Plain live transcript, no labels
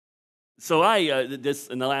So this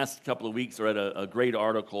in the last couple of weeks, I read a great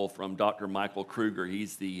article from Dr. Michael Kruger.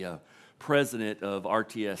 He's the president of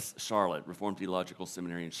RTS Charlotte, Reformed Theological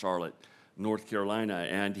Seminary in Charlotte, North Carolina.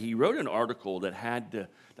 And he wrote an article that had,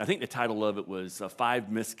 I think the title of it was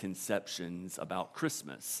 5 Misconceptions About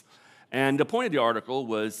Christmas. And the point of the article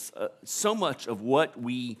was so much of what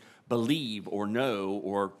we believe or know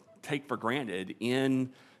or take for granted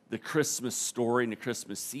in the Christmas story and the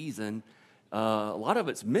Christmas season, a lot of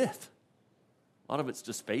it's myth. A lot of it's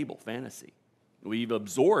just fable, fantasy. We've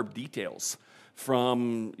absorbed details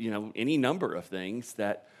from, any number of things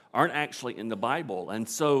that aren't actually in the Bible. And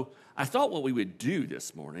so I thought what we would do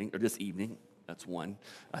this morning, or this evening, that's one.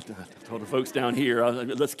 I told the folks down here,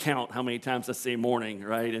 let's count how many times I say morning,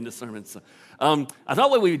 right, in the sermons. I thought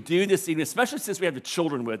what we would do this evening, especially since we have the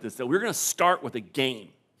children with us, that we're going to start with a game,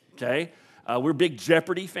 okay? We're big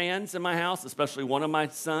Jeopardy fans in my house, especially one of my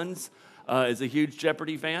sons. Is a huge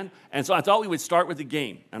Jeopardy fan. And so I thought we would start with a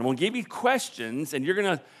game. And I'm going to give you questions, and you're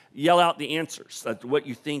going to yell out the answers, what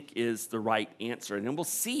you think is the right answer. And then we'll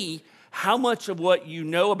see how much of what you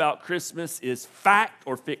know about Christmas is fact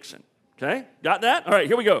or fiction. Okay? Got that? All right,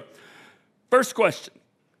 here we go. First question.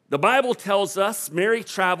 The Bible tells us Mary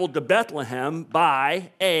traveled to Bethlehem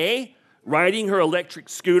by A, riding her electric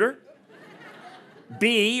scooter,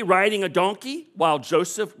 B, riding a donkey while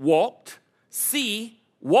Joseph walked, C,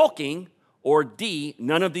 walking, or D,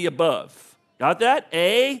 none of the above. Got that?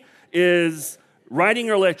 A is riding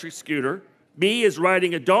her electric scooter. B is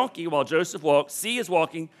riding a donkey while Joseph walked. C is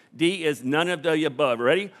walking. D is none of the above.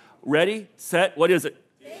 Ready? Ready, set, what is it?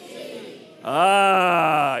 D.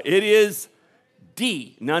 It is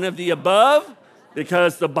D, none of the above,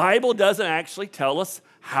 because the Bible doesn't actually tell us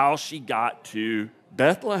how she got to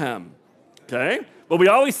Bethlehem. Okay? But we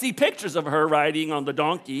always see pictures of her riding on the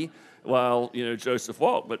donkey while, Joseph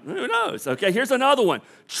walked, but who knows? Okay, here's another one.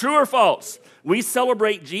 True or false? We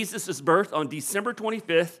celebrate Jesus' birth on December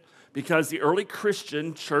 25th because the early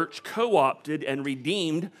Christian church co-opted and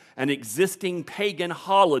redeemed an existing pagan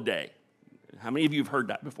holiday. How many of you have heard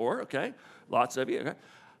that before? Okay, lots of you. Okay.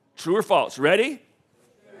 True or false? Ready?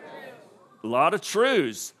 Yes. A lot of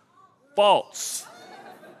trues. False.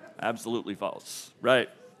 Absolutely false. Right.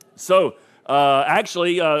 So,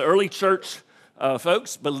 early church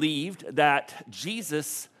folks believed that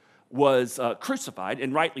Jesus was crucified,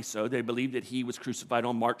 and rightly so. They believed that he was crucified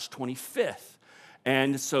on March 25th.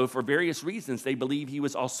 And so for various reasons, they believe he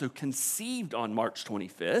was also conceived on March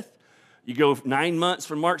 25th. You go 9 months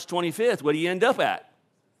from March 25th, what do you end up at?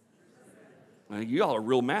 Well, you all are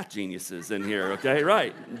real math geniuses in here, okay?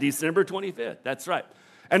 Right, December 25th, that's right.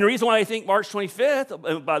 And the reason why I think March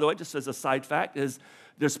 25th, by the way, just as a side fact, is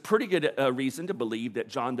there's pretty good reason to believe that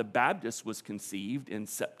John the Baptist was conceived in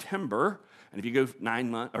September. And if you go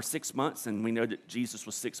 9 months or 6 months, and we know that Jesus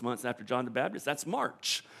was 6 months after John the Baptist, that's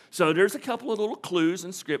March. So there's a couple of little clues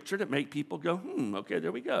in Scripture that make people go, okay,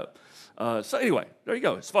 there we go. So anyway, there you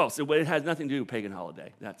go. It's false. It has nothing to do with pagan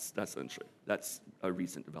holiday. That's untrue. That's a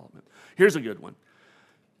recent development. Here's a good one.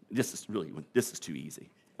 This is too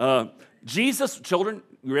easy. Jesus, children,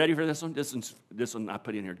 you ready for this one? This one I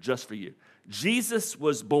put in here just for you. Jesus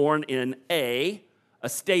was born in A, a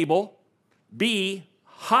stable, B,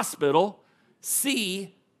 hospital,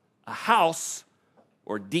 C, a house,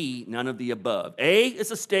 or D, none of the above. A is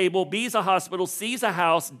a stable, B is a hospital, C is a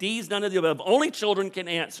house, D is none of the above. Only children can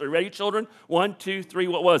answer. Ready, children? 1, 2, 3,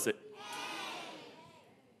 what was it?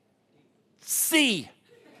 C,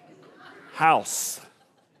 house.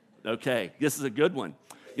 Okay, this is a good one.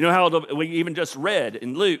 You know how we even just read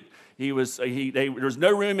in Luke, there's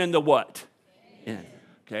no room in the what? Inn.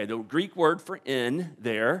 Okay, the Greek word for inn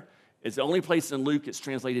there is the only place in Luke it's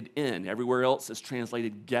translated inn. Everywhere else it's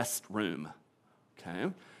translated guest room.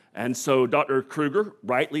 Okay, and so Dr. Kruger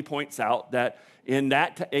rightly points out that in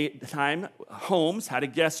that time, homes had a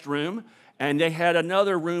guest room, and they had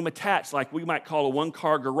another room attached, like we might call a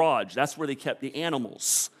one-car garage. That's where they kept the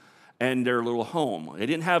animals and their little home. They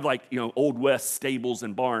didn't have Old West stables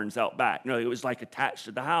and barns out back. No, it was attached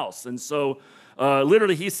to the house. And so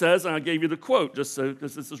literally he says, and I gave you the quote just so,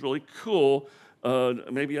 because this is really cool.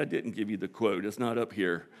 Maybe I didn't give you the quote. It's not up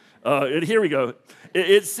here. Here we go.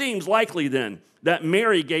 It seems likely then that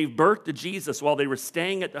Mary gave birth to Jesus while they were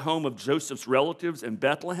staying at the home of Joseph's relatives in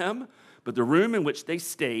Bethlehem, but the room in which they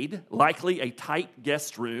stayed, likely a tight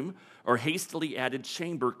guest room or hastily added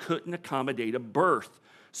chamber, couldn't accommodate a birth.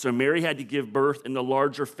 So Mary had to give birth in the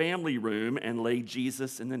larger family room and lay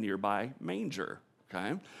Jesus in the nearby manger.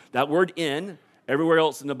 Okay, that word "in" everywhere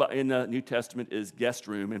else in the New Testament is guest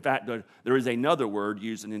room. In fact, there is another word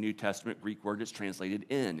used in the New Testament, Greek word that's translated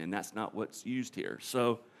 "in," and that's not what's used here.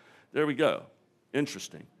 So there we go.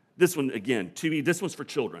 Interesting. This one, again, this one's for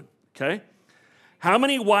children, okay? How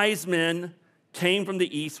many wise men came from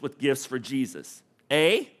the east with gifts for Jesus?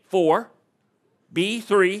 A, 4, B,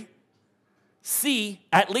 3, C,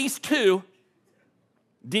 at least 2,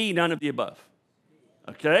 D, none of the above.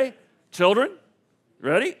 Okay? Children,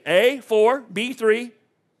 ready? A, 4, B, 3,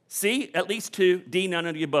 C, at least 2, D, none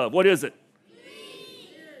of the above. What is it?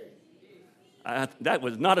 That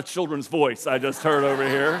was not a children's voice I just heard over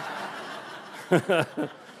here.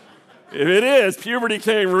 If it is, puberty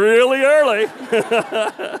came really early.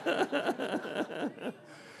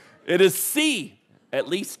 It is C, at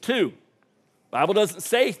least 2. Bible doesn't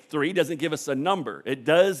say 3, doesn't give us a number. It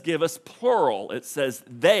does give us plural. It says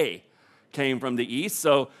they came from the east,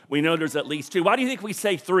 so we know there's at least 2. Why do you think we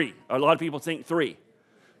say 3? A lot of people think 3.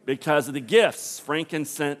 Because of the gifts,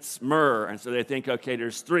 frankincense, myrrh, and so they think, okay,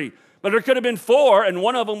 there's 3. But there could have been 4, and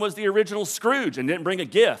one of them was the original Scrooge and didn't bring a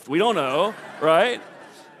gift. We don't know, right?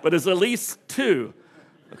 But it's at least 2.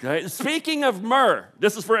 Okay? Speaking of myrrh,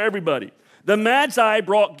 this is for everybody. The Magi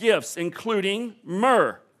brought gifts, including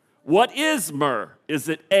myrrh. What is myrrh? Is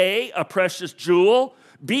it A, a precious jewel,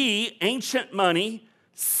 B, ancient money,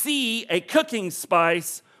 C, a cooking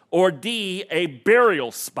spice, or D, a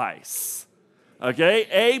burial spice? Okay,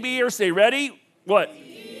 A, B, or C. Ready? What?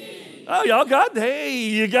 Oh, y'all got, hey,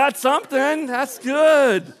 you got something. That's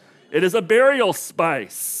good. It is a burial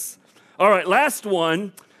spice. All right, last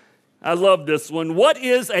one. I love this one. What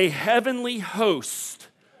is a heavenly host?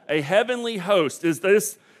 A heavenly host. Is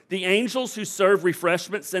this the angels who serve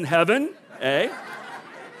refreshments in heaven? A.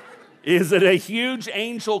 Is it a huge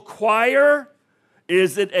angel choir?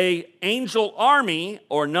 Is it an angel army,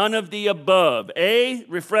 or none of the above? A,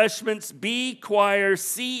 refreshments, B, choir,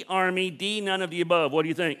 C, army, D, none of the above. What do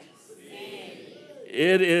you think? C.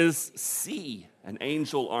 It is C, an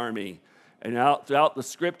angel army. And throughout the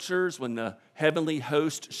scriptures, when the heavenly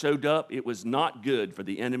host showed up, it was not good for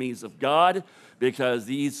the enemies of God, because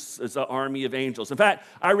these is an army of angels. In fact,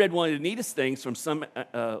 I read one of the neatest things from some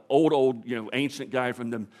old, ancient guy from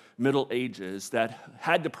the Middle Ages that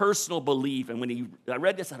had the personal belief. And when I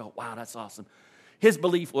read this, I thought, wow, that's awesome. His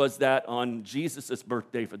belief was that on Jesus'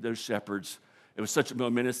 birthday for those shepherds, it was such a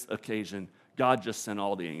momentous occasion, God just sent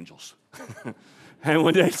all the angels. And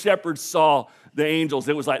when the shepherds saw the angels,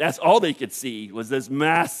 it was like that's all they could see was this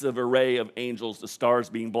massive array of angels, the stars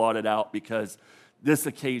being blotted out, because this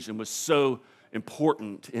occasion was so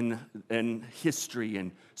important in history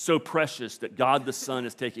and so precious that God the Son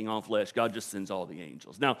is taking on flesh. God just sends all the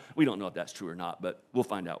angels. Now, we don't know if that's true or not, but we'll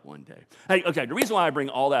find out one day. Hey, okay, the reason why I bring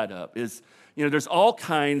all that up is, there's all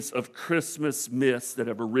kinds of Christmas myths that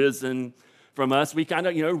have arisen from us. We kind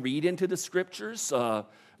of, read into the scriptures.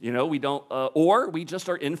 We don't, or we just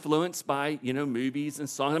are influenced by, movies and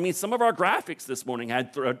songs. I mean, some of our graphics this morning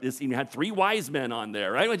had 3 wise men on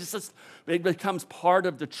there, right? It becomes part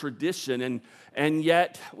of the tradition, and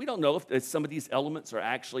yet we don't know if some of these elements are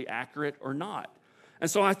actually accurate or not. And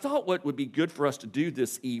so I thought what would be good for us to do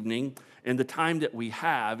this evening, and the time that we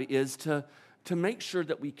have, is to make sure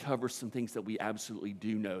that we cover some things that we absolutely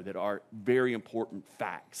do know that are very important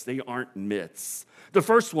facts. They aren't myths. The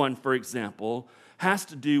first one, for example, has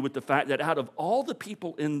to do with the fact that out of all the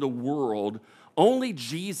people in the world, only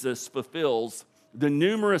Jesus fulfills the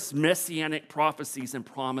numerous messianic prophecies and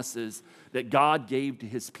promises that God gave to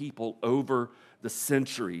his people over the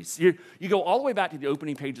centuries. You go all the way back to the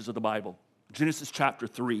opening pages of the Bible, Genesis chapter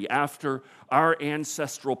 3, after our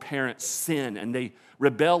ancestral parents sin and they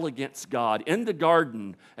rebel against God. In the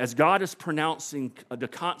garden, as God is pronouncing the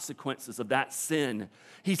consequences of that sin,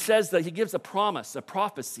 he says that he gives a promise, a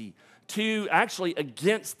prophecy, to actually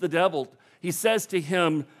against the devil. He says to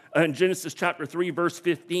him in Genesis chapter 3, verse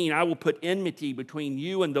 15, I will put enmity between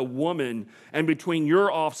you and the woman, and between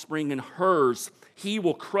your offspring and hers. He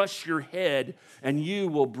will crush your head, and you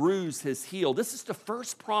will bruise his heel. This is the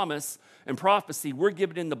first promise and prophecy we're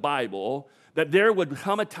given in the Bible, that there would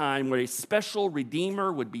come a time where a special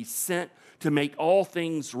Redeemer would be sent to make all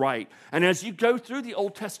things right. And as you go through the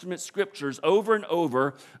Old Testament scriptures over and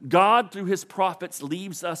over, God, through his prophets,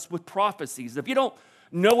 leaves us with prophecies. If you don't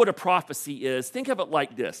know what a prophecy is, think of it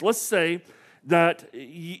like this. Let's say that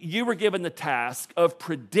you were given the task of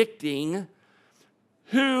predicting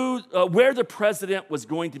where the president was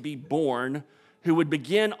going to be born, who would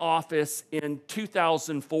begin office in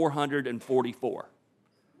 2444.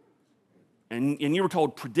 And you were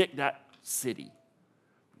told, predict that city.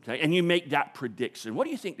 Okay, and you make that prediction. What do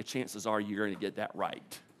you think the chances are you're going to get that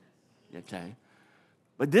right? Okay,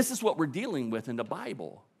 but this is what we're dealing with in the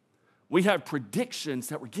Bible. We have predictions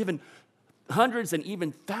that were given hundreds and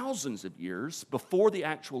even thousands of years before the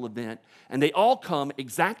actual event, and they all come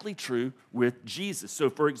exactly true with Jesus. So,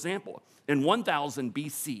 for example, in 1000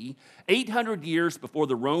 BC, 800 years before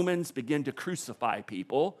the Romans begin to crucify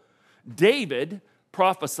people, David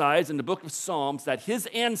prophesies in the book of Psalms that his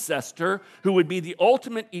ancestor, who would be the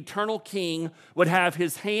ultimate eternal king, would have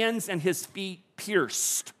his hands and his feet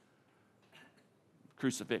pierced.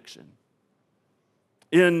 Crucifixion.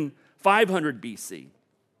 In 500 BC,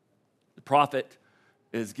 the prophet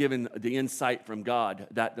is given the insight from God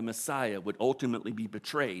that the Messiah would ultimately be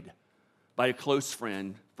betrayed by a close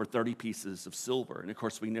friend for 30 pieces of silver. And of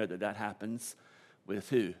course, we know that that happens with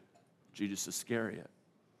who? Judas Iscariot.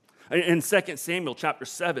 In 2 Samuel chapter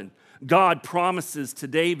 7, God promises to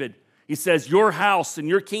David, he says, your house and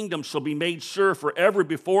your kingdom shall be made sure forever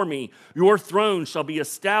before me. Your throne shall be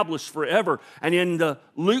established forever. And in the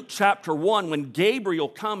Luke chapter 1, when Gabriel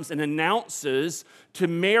comes and announces to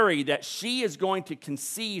Mary that she is going to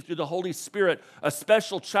conceive through the Holy Spirit a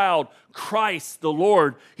special child, Christ the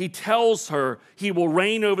Lord, he tells her he will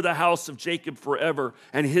reign over the house of Jacob forever,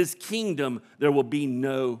 and his kingdom there will be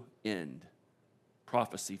no end.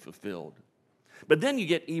 Prophecy fulfilled. But then you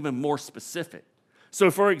get even more specific. So,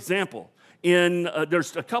 for example,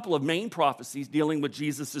 there's a couple of main prophecies dealing with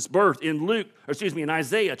Jesus' birth. In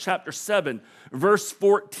Isaiah chapter 7, verse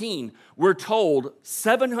 14, we're told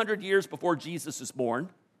 700 years before Jesus is born,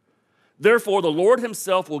 therefore the Lord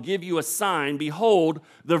himself will give you a sign. Behold,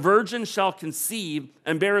 the virgin shall conceive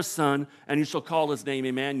and bear a son, and you shall call his name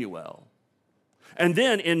Emmanuel. And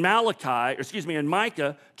then in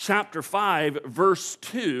Micah chapter 5, verse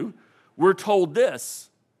 2, we're told this.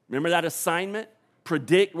 Remember that assignment?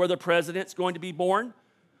 Predict where the president's going to be born?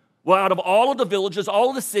 Well, out of all of the villages, all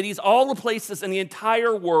of the cities, all the places in the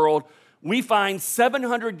entire world, we find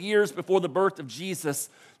 700 years before the birth of Jesus,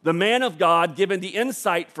 the man of God given the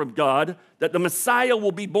insight from God that the Messiah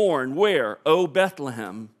will be born. Where? O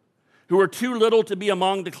Bethlehem, who are too little to be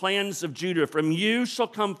among the clans of Judah. From you shall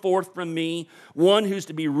come forth from me one who's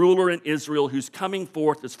to be ruler in Israel, whose coming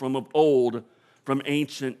forth is from of old, from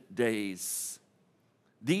ancient days.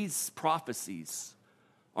 These prophecies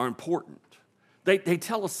are important. They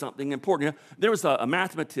tell us something important. There was a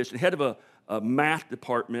mathematician, head of a math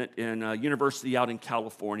department in a university out in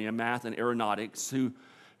California, math and aeronautics,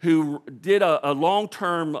 who did a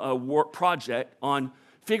long-term project on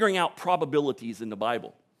figuring out probabilities in the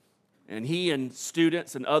Bible. And he and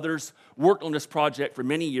students and others worked on this project for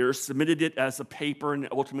many years, submitted it as a paper and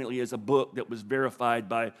ultimately as a book that was verified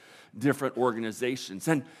by different organizations.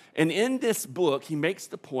 And in this book, he makes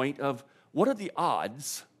the point of what are the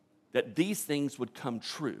odds that these things would come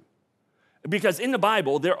true? Because in the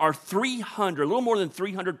Bible, there are a little more than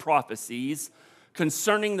 300 prophecies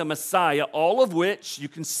concerning the Messiah, all of which you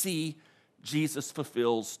can see Jesus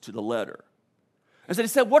fulfills to the letter. And so they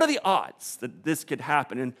said, what are the odds that this could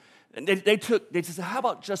happen? And they said, how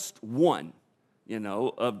about just one,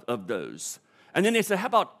 of those? And then they said, how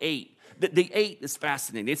about 8? The 8 is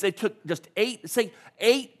fascinating. They took just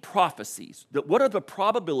 8 prophecies. What are the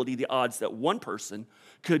probability, the odds that one person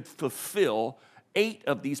could fulfill 8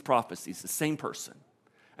 of these prophecies, the same person?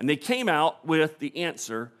 And they came out with the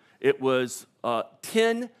answer. It was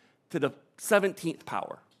 10 to the 17th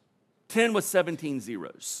power. 10 with 17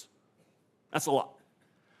 zeros. That's a lot.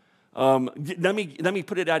 Let me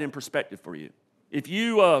put it out in perspective for you. If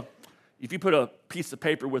you put a piece of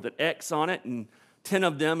paper with an X on it and 10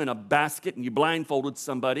 of them in a basket and you blindfolded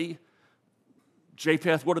somebody,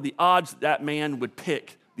 Japheth, what are the odds that man would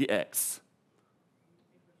pick the X?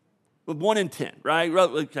 Well, 1 in 10, right?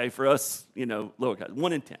 Okay, for us, lower guys,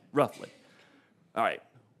 1 in 10, roughly. All right.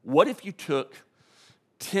 What if you took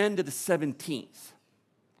 10 to the 17th?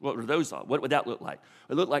 What were those odds? What would that look like? It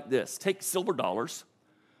would look like this. Take silver dollars.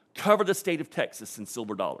 Cover the state of Texas in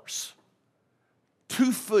silver dollars.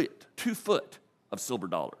 2 foot of silver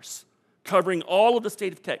dollars, covering all of the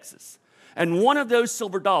state of Texas. And one of those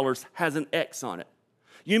silver dollars has an X on it.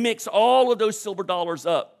 You mix all of those silver dollars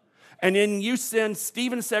up, and then you send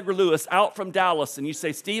Stephen Segra Lewis out from Dallas, and you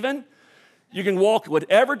say, Stephen, you can walk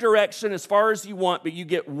whatever direction as far as you want, but you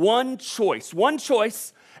get one choice,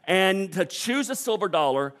 and to choose a silver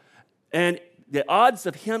dollar, and the odds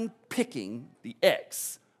of him picking the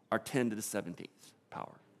X are 10 to the 17th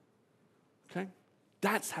power. Okay?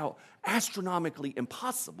 That's how astronomically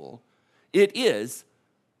impossible it is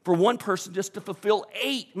for one person just to fulfill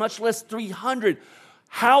 8, much less 300.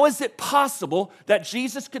 How is it possible that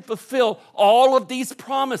Jesus could fulfill all of these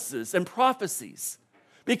promises and prophecies?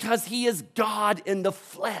 Because he is God in the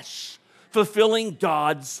flesh, fulfilling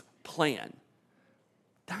God's plan.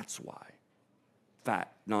 That's why.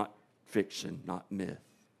 Fact, not fiction, not myth.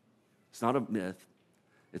 It's not a myth.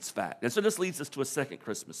 It's fact. And so this leads us to a second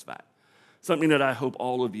Christmas fact, something that I hope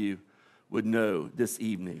all of you would know this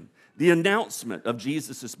evening. The announcement of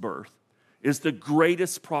Jesus' birth is the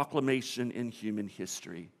greatest proclamation in human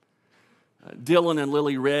history. Dylan and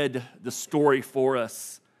Lily read the story for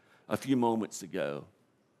us a few moments ago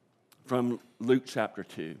from Luke chapter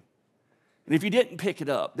 2. And if you didn't pick it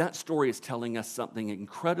up, that story is telling us something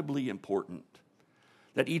incredibly important,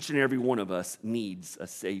 that each and every one of us needs a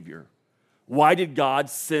Savior. Why did God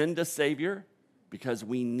send a Savior? Because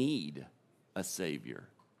we need a Savior.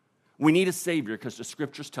 We need a Savior because the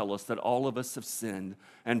Scriptures tell us that all of us have sinned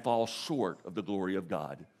and fall short of the glory of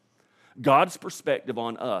God. God's perspective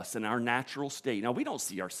on us and our natural state. Now, we don't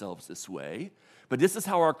see ourselves this way, but this is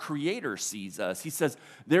how our Creator sees us. He says,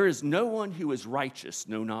 there is no one who is righteous,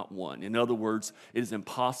 no, not one. In other words, it is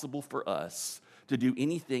impossible for us to do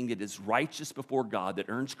anything that is righteous before God, that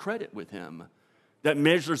earns credit with Him, that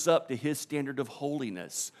measures up to His standard of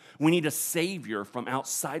holiness. We need a Savior from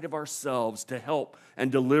outside of ourselves to help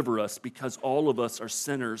and deliver us, because all of us are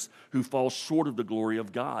sinners who fall short of the glory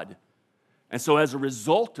of God. And so as a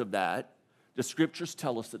result of that, the Scriptures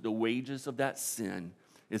tell us that the wages of that sin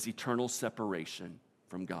is eternal separation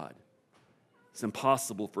from God. It's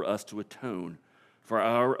impossible for us to atone for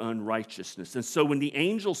our unrighteousness. And so when the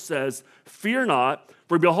angel says, "Fear not,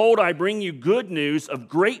 for behold, I bring you good news of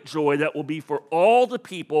great joy that will be for all the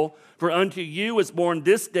people. For unto you is born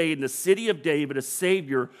this day in the city of David a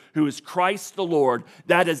Savior who is Christ the Lord,"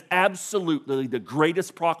 that is absolutely the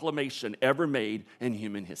greatest proclamation ever made in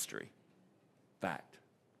human history. Fact,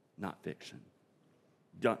 not fiction.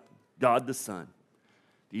 God the Son,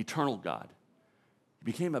 the eternal God,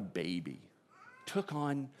 became a baby, took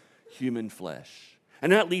on human flesh.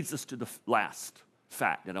 And that leads us to the last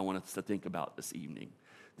fact that I want us to think about this evening.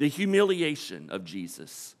 The humiliation of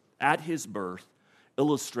Jesus at his birth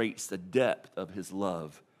illustrates the depth of his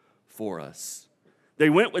love for us. They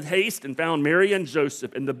went with haste and found Mary and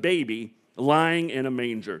Joseph and the baby lying in a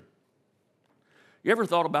manger. You ever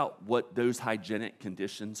thought about what those hygienic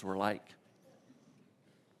conditions were like?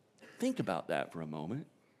 Think about that for a moment.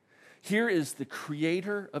 Here is the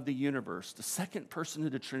creator of the universe, the second person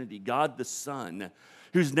of the Trinity, God the Son,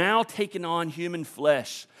 who's now taken on human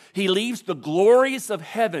flesh. He leaves the glories of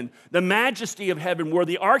heaven, the majesty of heaven, where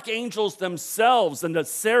the archangels themselves and the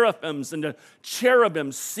seraphims and the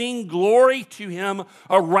cherubims sing glory to him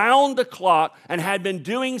around the clock and had been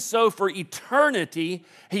doing so for eternity.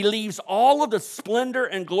 He leaves all of the splendor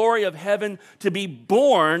and glory of heaven to be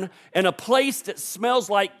born in a place that smells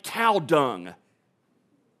like cow dung,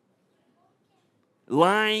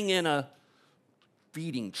 lying in a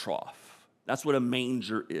feeding trough. That's what a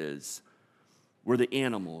manger is, where the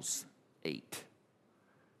animals ate.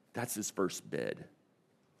 That's his first bed.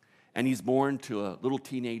 And he's born to a little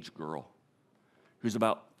teenage girl who's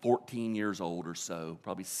about 14 years old or so,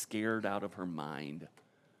 probably scared out of her mind.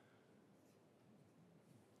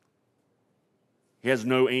 He has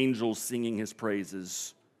no angels singing his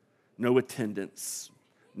praises, no attendants,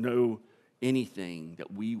 no anything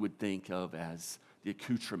that we would think of as the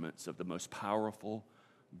accoutrements of the most powerful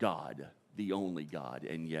God, the only God,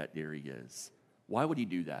 and yet there he is. Why would he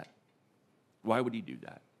do that? Why would he do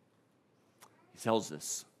that? He tells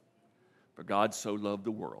us, for God so loved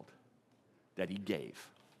the world that he gave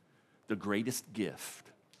the greatest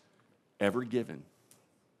gift ever given.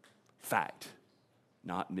 Fact,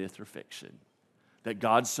 not myth or fiction. That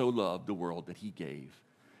God so loved the world that he gave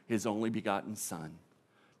his only begotten Son,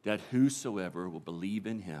 that whosoever will believe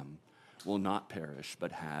in him will not perish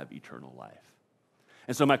but have eternal life.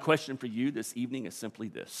 And so my question for you this evening is simply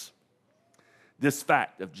this. This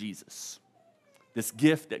fact of Jesus, this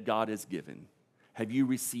gift that God has given, have you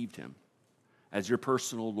received him as your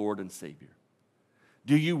personal Lord and Savior?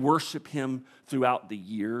 Do you worship him throughout the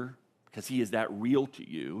year because he is that real to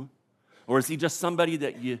you? Or is he just somebody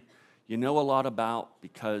that you know a lot about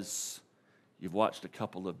because you've watched a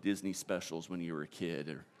couple of Disney specials when you were a kid,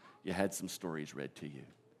 or you had some stories read to you?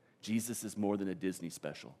 Jesus is more than a Disney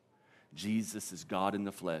special. Jesus is God in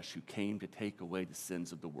the flesh who came to take away the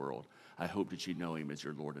sins of the world. I hope that you know him as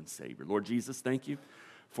your Lord and Savior. Lord Jesus, thank you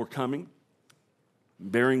for coming,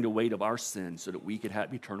 bearing the weight of our sin so that we could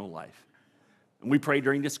have eternal life. And we pray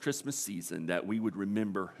during this Christmas season that we would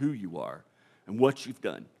remember who you are and what you've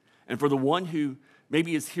done. And for the one who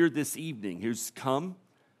maybe is here this evening, who's come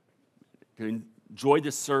to enjoy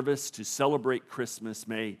this service, to celebrate Christmas,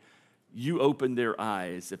 may you open their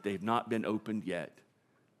eyes, if they've not been opened yet,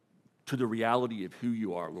 to the reality of who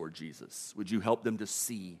you are, Lord Jesus. Would you help them to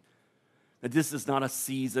see that this is not a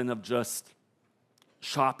season of just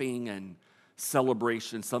shopping and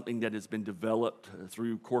celebration, something that has been developed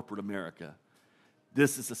through corporate America.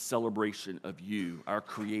 This is a celebration of you, our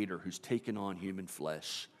Creator, who's taken on human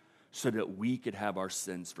flesh so that we could have our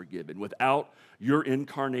sins forgiven. Without your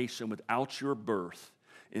incarnation, without your birth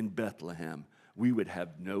in Bethlehem, we would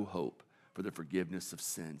have no hope for the forgiveness of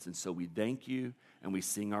sins. And so we thank you and we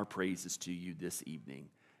sing our praises to you this evening.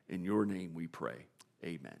 In your name we pray.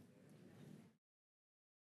 Amen.